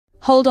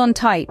Hold on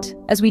tight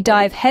as we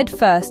dive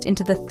headfirst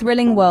into the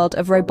thrilling world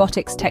of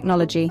robotics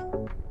technology.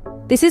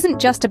 This isn't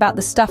just about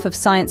the stuff of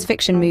science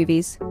fiction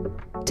movies.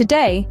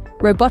 Today,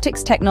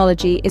 robotics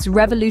technology is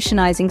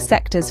revolutionizing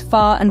sectors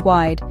far and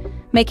wide,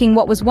 making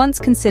what was once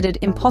considered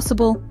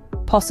impossible,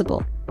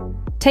 possible.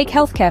 Take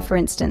healthcare, for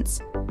instance.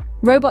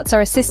 Robots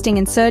are assisting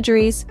in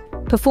surgeries,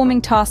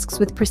 performing tasks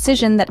with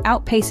precision that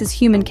outpaces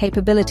human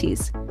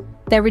capabilities.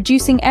 They're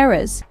reducing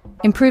errors,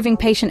 improving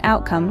patient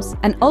outcomes,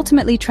 and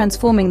ultimately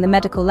transforming the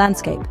medical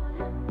landscape.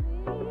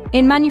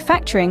 In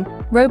manufacturing,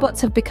 robots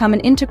have become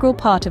an integral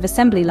part of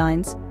assembly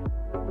lines.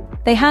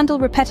 They handle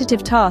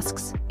repetitive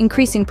tasks,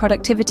 increasing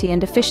productivity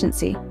and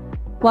efficiency,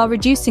 while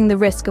reducing the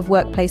risk of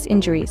workplace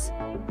injuries.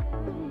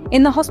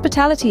 In the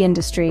hospitality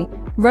industry,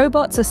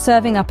 robots are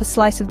serving up a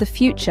slice of the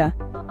future.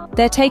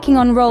 They're taking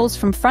on roles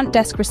from front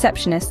desk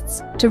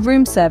receptionists to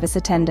room service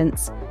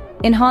attendants,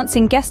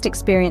 enhancing guest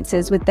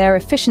experiences with their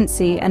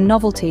efficiency and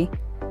novelty.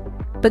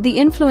 But the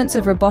influence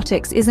of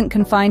robotics isn't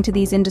confined to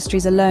these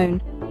industries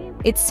alone.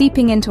 It's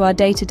seeping into our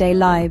day-to-day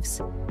lives,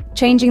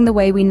 changing the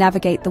way we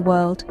navigate the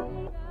world.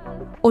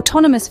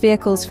 Autonomous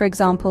vehicles, for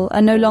example,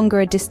 are no longer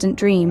a distant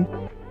dream.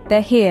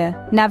 They're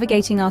here,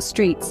 navigating our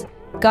streets,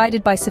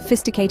 guided by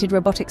sophisticated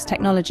robotics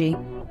technology.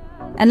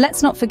 And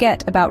let's not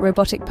forget about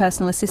robotic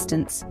personal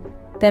assistants.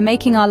 They're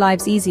making our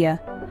lives easier,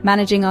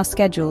 managing our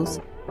schedules,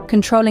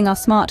 controlling our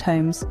smart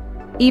homes,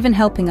 even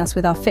helping us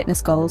with our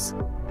fitness goals.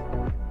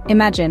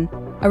 Imagine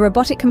a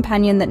robotic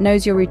companion that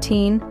knows your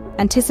routine,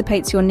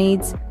 anticipates your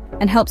needs,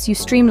 and helps you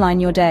streamline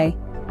your day.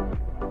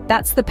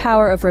 That's the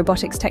power of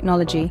robotics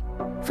technology.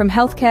 From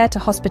healthcare to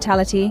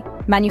hospitality,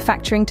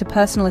 manufacturing to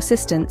personal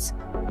assistance,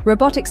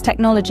 robotics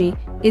technology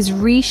is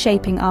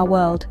reshaping our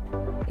world.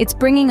 It's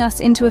bringing us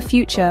into a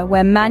future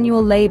where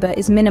manual labor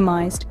is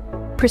minimized,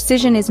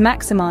 precision is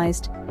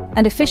maximized,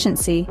 and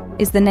efficiency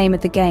is the name of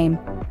the game.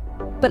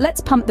 But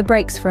let's pump the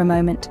brakes for a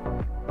moment.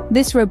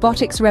 This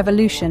robotics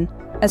revolution,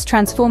 as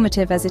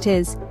transformative as it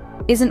is,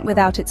 isn't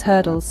without its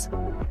hurdles.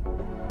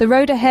 The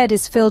road ahead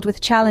is filled with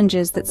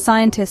challenges that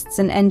scientists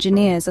and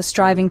engineers are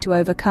striving to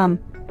overcome.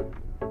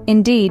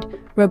 Indeed,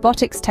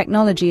 robotics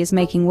technology is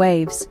making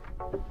waves,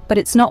 but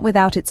it's not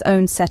without its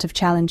own set of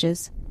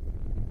challenges.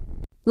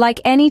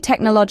 Like any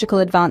technological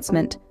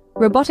advancement,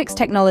 robotics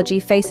technology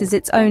faces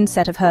its own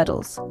set of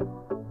hurdles.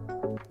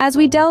 As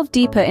we delve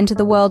deeper into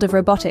the world of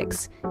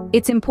robotics,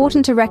 it's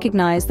important to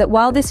recognize that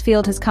while this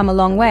field has come a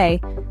long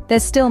way,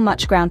 there's still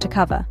much ground to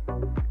cover.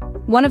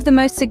 One of the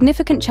most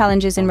significant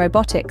challenges in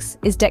robotics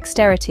is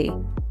dexterity.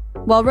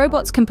 While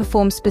robots can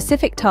perform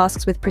specific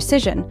tasks with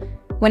precision,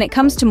 when it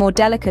comes to more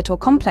delicate or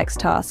complex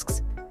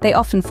tasks, they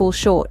often fall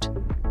short.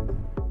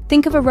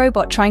 Think of a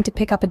robot trying to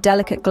pick up a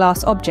delicate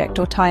glass object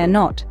or tie a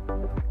knot.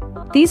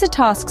 These are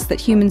tasks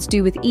that humans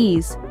do with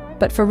ease,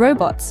 but for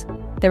robots,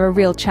 they're a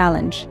real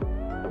challenge.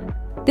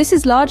 This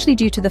is largely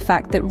due to the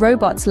fact that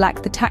robots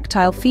lack the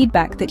tactile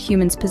feedback that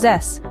humans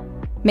possess,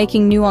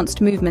 making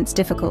nuanced movements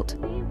difficult.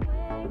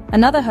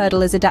 Another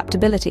hurdle is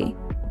adaptability.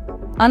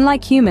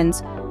 Unlike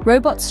humans,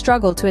 robots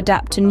struggle to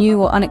adapt to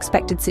new or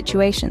unexpected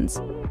situations.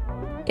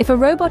 If a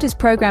robot is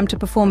programmed to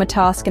perform a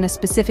task in a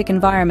specific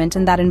environment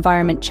and that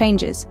environment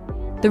changes,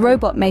 the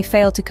robot may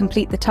fail to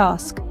complete the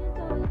task.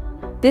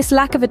 This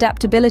lack of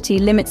adaptability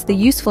limits the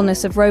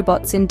usefulness of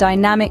robots in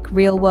dynamic,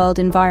 real-world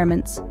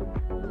environments.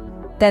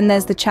 Then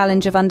there's the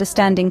challenge of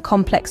understanding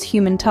complex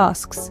human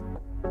tasks.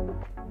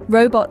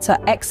 Robots are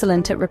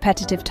excellent at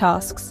repetitive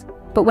tasks,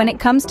 but when it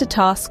comes to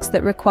tasks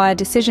that require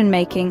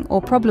decision-making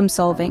or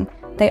problem-solving,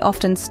 they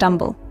often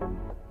stumble.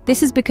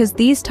 This is because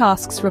these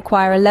tasks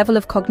require a level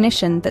of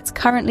cognition that's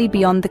currently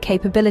beyond the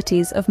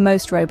capabilities of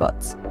most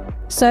robots.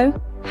 So,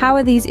 how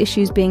are these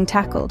issues being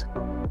tackled?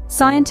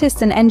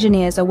 Scientists and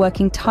engineers are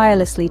working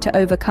tirelessly to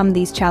overcome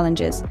these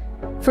challenges.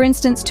 For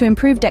instance, to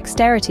improve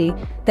dexterity,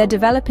 they're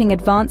developing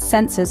advanced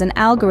sensors and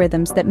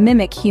algorithms that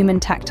mimic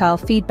human tactile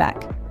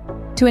feedback.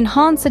 To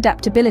enhance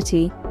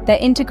adaptability, they're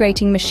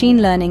integrating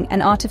machine learning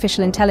and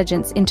artificial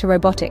intelligence into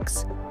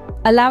robotics,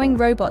 allowing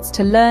robots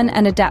to learn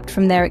and adapt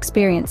from their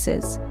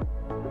experiences.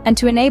 And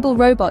to enable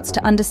robots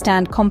to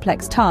understand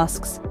complex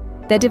tasks,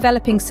 they're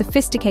developing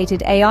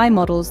sophisticated AI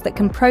models that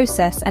can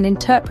process and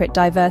interpret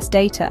diverse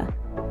data.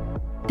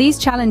 These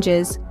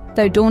challenges,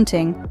 though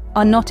daunting,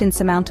 are not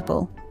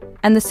insurmountable,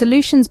 and the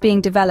solutions being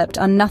developed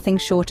are nothing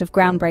short of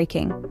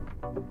groundbreaking.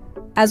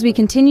 As we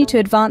continue to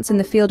advance in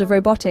the field of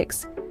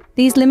robotics,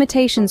 these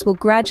limitations will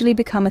gradually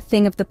become a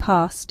thing of the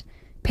past,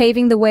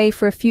 paving the way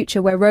for a future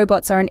where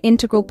robots are an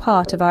integral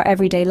part of our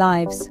everyday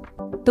lives.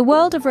 The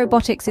world of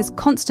robotics is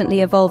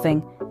constantly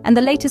evolving, and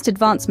the latest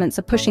advancements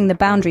are pushing the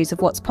boundaries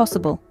of what's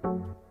possible.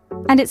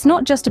 And it's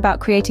not just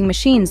about creating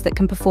machines that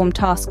can perform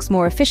tasks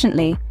more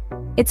efficiently,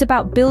 it's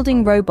about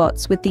building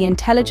robots with the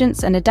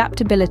intelligence and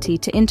adaptability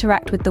to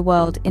interact with the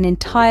world in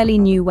entirely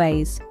new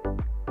ways.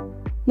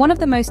 One of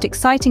the most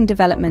exciting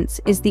developments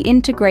is the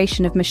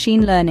integration of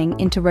machine learning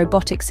into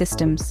robotic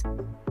systems.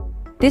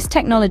 This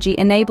technology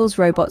enables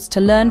robots to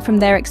learn from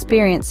their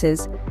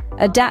experiences,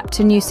 adapt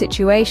to new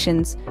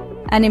situations,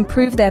 and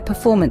improve their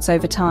performance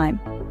over time.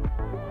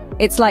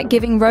 It's like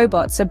giving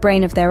robots a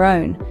brain of their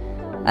own,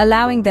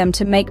 allowing them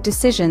to make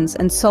decisions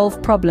and solve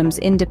problems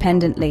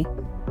independently.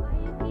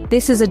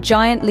 This is a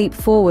giant leap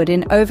forward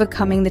in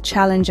overcoming the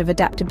challenge of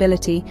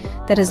adaptability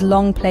that has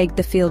long plagued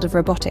the field of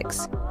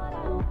robotics.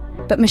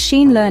 But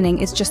machine learning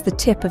is just the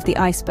tip of the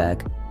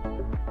iceberg.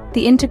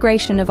 The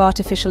integration of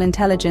artificial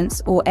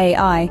intelligence, or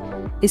AI,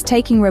 is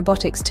taking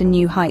robotics to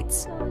new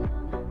heights.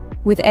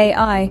 With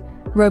AI,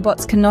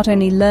 robots can not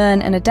only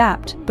learn and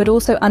adapt, but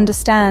also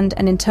understand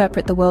and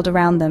interpret the world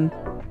around them.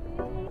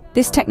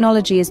 This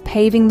technology is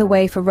paving the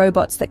way for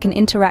robots that can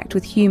interact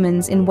with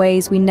humans in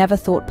ways we never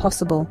thought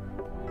possible.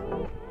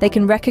 They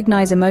can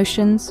recognize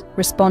emotions,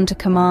 respond to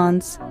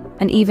commands,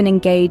 and even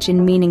engage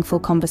in meaningful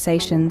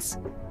conversations.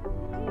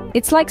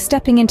 It's like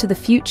stepping into the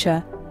future,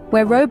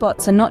 where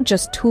robots are not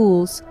just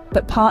tools,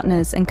 but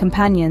partners and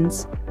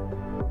companions.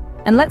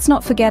 And let's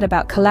not forget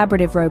about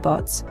collaborative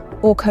robots,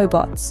 or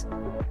cobots.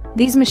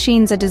 These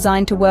machines are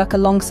designed to work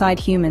alongside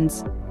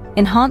humans,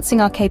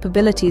 enhancing our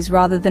capabilities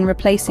rather than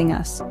replacing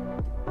us.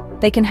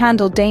 They can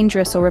handle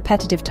dangerous or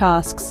repetitive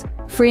tasks,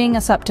 freeing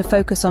us up to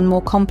focus on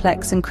more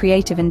complex and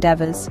creative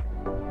endeavors.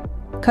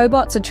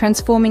 Cobots are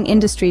transforming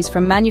industries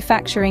from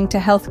manufacturing to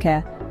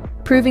healthcare,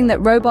 proving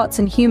that robots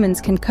and humans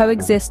can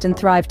coexist and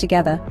thrive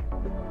together.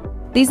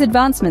 These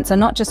advancements are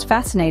not just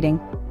fascinating,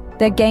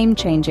 they're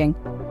game-changing.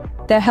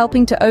 They're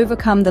helping to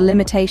overcome the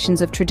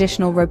limitations of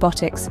traditional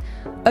robotics,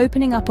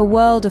 opening up a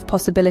world of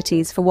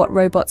possibilities for what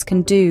robots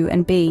can do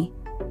and be.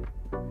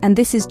 And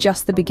this is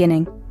just the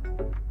beginning.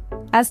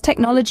 As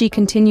technology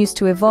continues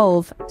to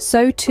evolve,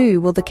 so too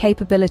will the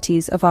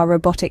capabilities of our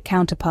robotic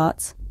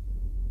counterparts.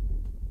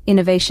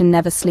 Innovation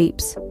never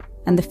sleeps,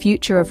 and the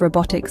future of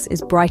robotics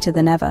is brighter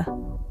than ever.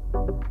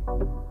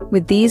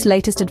 With these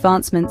latest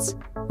advancements,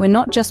 we're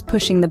not just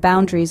pushing the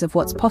boundaries of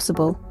what's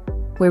possible,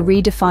 we're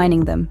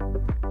redefining them.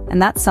 And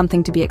that's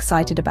something to be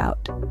excited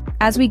about.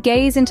 As we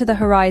gaze into the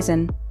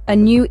horizon, a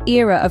new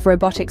era of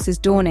robotics is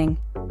dawning.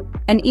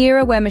 An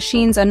era where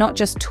machines are not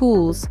just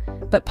tools,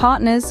 but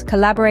partners,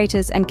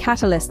 collaborators, and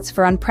catalysts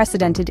for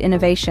unprecedented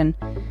innovation.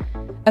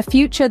 A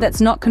future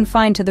that's not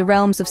confined to the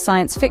realms of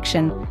science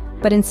fiction,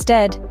 but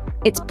instead,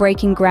 it's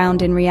breaking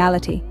ground in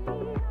reality.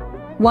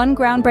 One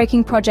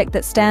groundbreaking project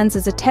that stands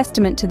as a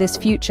testament to this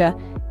future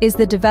is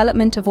the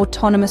development of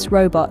autonomous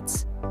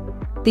robots.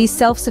 These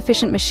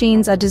self-sufficient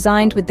machines are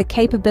designed with the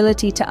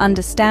capability to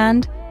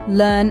understand,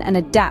 learn, and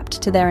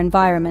adapt to their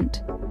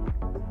environment.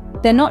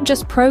 They're not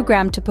just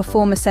programmed to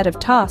perform a set of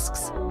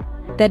tasks,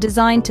 they're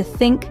designed to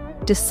think,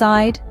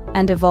 decide,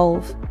 and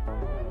evolve.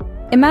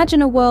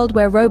 Imagine a world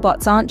where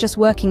robots aren't just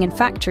working in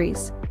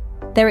factories.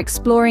 They're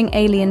exploring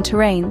alien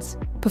terrains,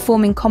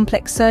 performing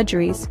complex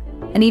surgeries,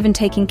 and even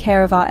taking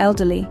care of our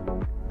elderly.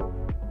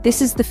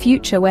 This is the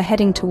future we're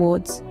heading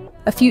towards,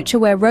 a future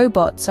where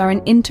robots are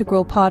an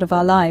integral part of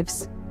our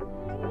lives.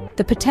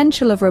 The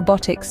potential of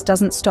robotics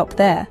doesn't stop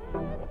there.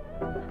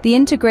 The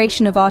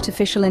integration of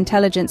artificial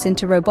intelligence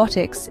into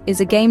robotics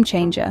is a game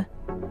changer.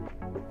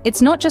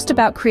 It's not just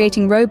about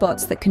creating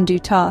robots that can do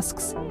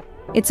tasks.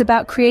 It's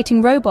about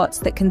creating robots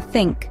that can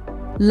think,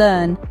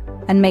 learn,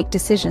 and make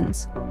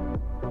decisions.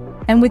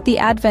 And with the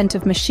advent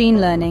of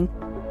machine learning,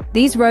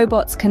 these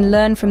robots can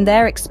learn from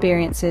their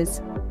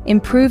experiences,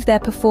 improve their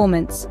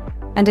performance,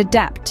 and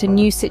adapt to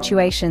new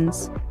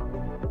situations.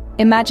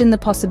 Imagine the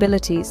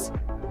possibilities.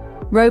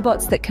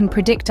 Robots that can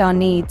predict our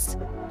needs,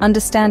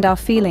 understand our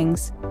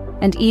feelings,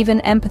 and even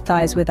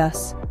empathize with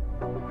us.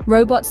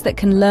 Robots that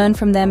can learn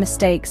from their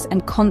mistakes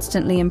and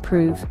constantly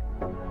improve.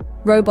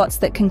 Robots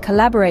that can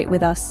collaborate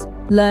with us,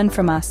 learn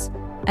from us,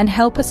 and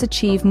help us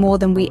achieve more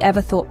than we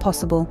ever thought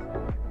possible.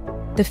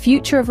 The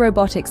future of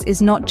robotics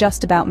is not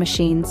just about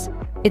machines,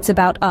 it's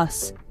about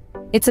us.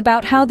 It's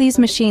about how these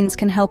machines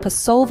can help us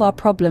solve our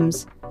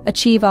problems,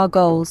 achieve our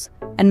goals,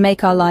 and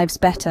make our lives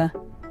better.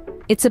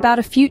 It's about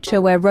a future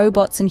where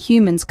robots and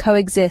humans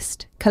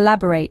coexist,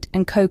 collaborate,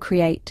 and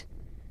co-create.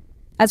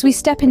 As we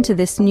step into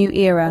this new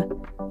era,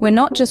 we're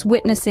not just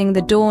witnessing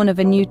the dawn of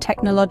a new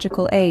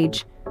technological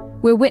age,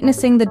 we're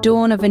witnessing the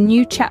dawn of a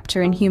new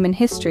chapter in human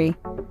history.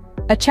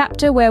 A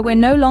chapter where we're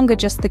no longer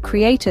just the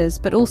creators,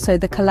 but also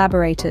the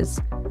collaborators.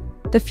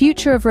 The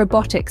future of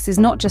robotics is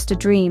not just a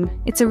dream,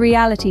 it's a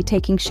reality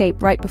taking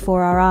shape right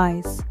before our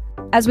eyes.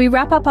 As we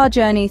wrap up our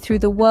journey through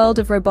the world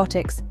of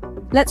robotics,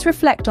 let's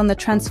reflect on the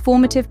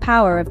transformative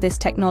power of this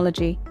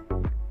technology.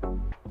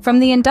 From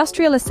the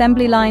industrial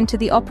assembly line to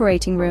the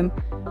operating room,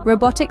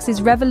 robotics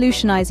is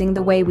revolutionizing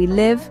the way we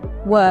live,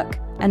 work,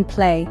 and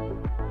play.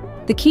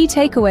 The key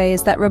takeaway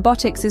is that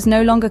robotics is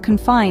no longer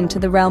confined to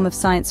the realm of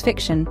science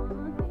fiction.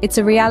 It's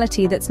a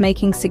reality that's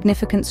making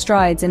significant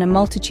strides in a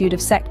multitude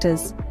of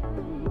sectors.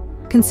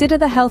 Consider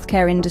the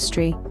healthcare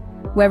industry,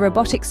 where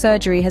robotic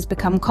surgery has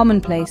become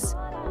commonplace,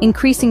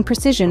 increasing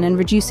precision and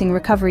reducing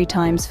recovery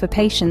times for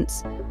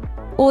patients.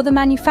 Or the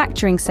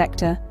manufacturing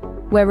sector,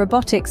 where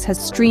robotics has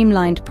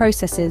streamlined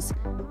processes,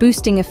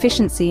 boosting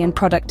efficiency and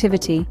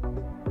productivity.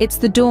 It's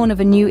the dawn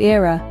of a new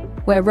era,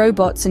 where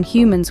robots and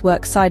humans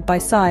work side by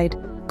side,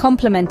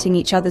 complementing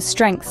each other's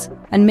strengths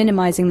and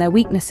minimizing their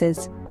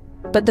weaknesses.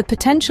 But the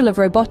potential of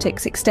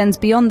robotics extends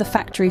beyond the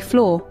factory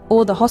floor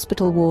or the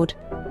hospital ward.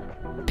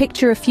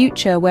 Picture a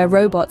future where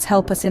robots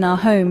help us in our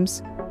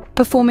homes,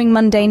 performing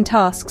mundane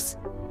tasks,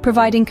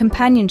 providing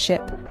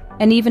companionship,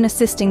 and even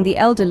assisting the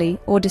elderly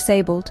or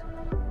disabled.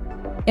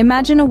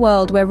 Imagine a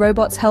world where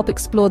robots help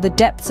explore the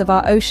depths of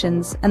our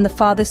oceans and the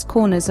farthest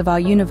corners of our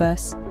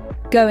universe,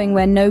 going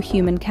where no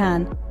human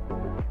can.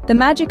 The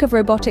magic of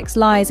robotics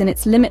lies in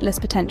its limitless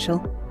potential.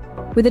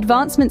 With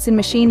advancements in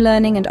machine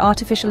learning and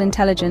artificial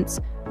intelligence,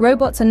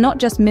 robots are not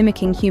just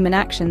mimicking human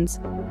actions,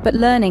 but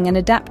learning and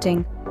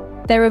adapting.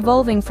 They're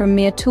evolving from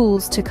mere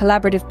tools to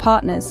collaborative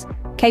partners,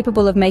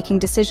 capable of making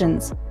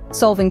decisions,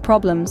 solving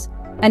problems,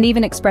 and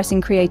even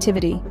expressing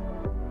creativity.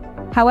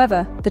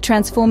 However, the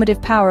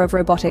transformative power of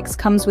robotics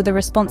comes with a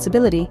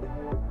responsibility.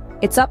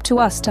 It's up to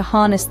us to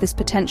harness this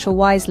potential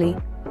wisely,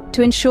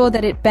 to ensure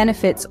that it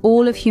benefits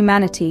all of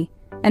humanity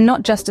and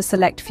not just a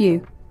select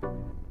few.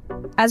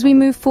 As we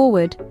move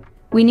forward,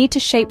 we need to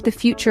shape the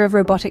future of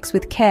robotics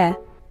with care,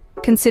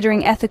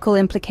 considering ethical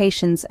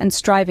implications and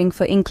striving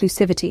for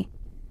inclusivity.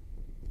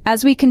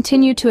 As we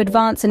continue to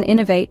advance and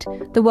innovate,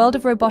 the world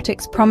of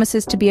robotics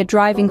promises to be a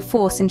driving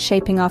force in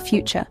shaping our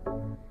future.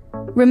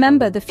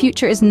 Remember, the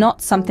future is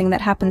not something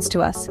that happens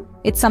to us,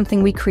 it's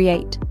something we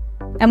create.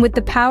 And with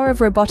the power of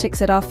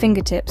robotics at our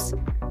fingertips,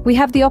 we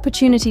have the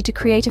opportunity to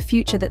create a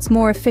future that's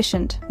more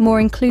efficient, more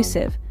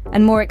inclusive,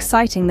 and more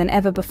exciting than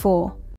ever before.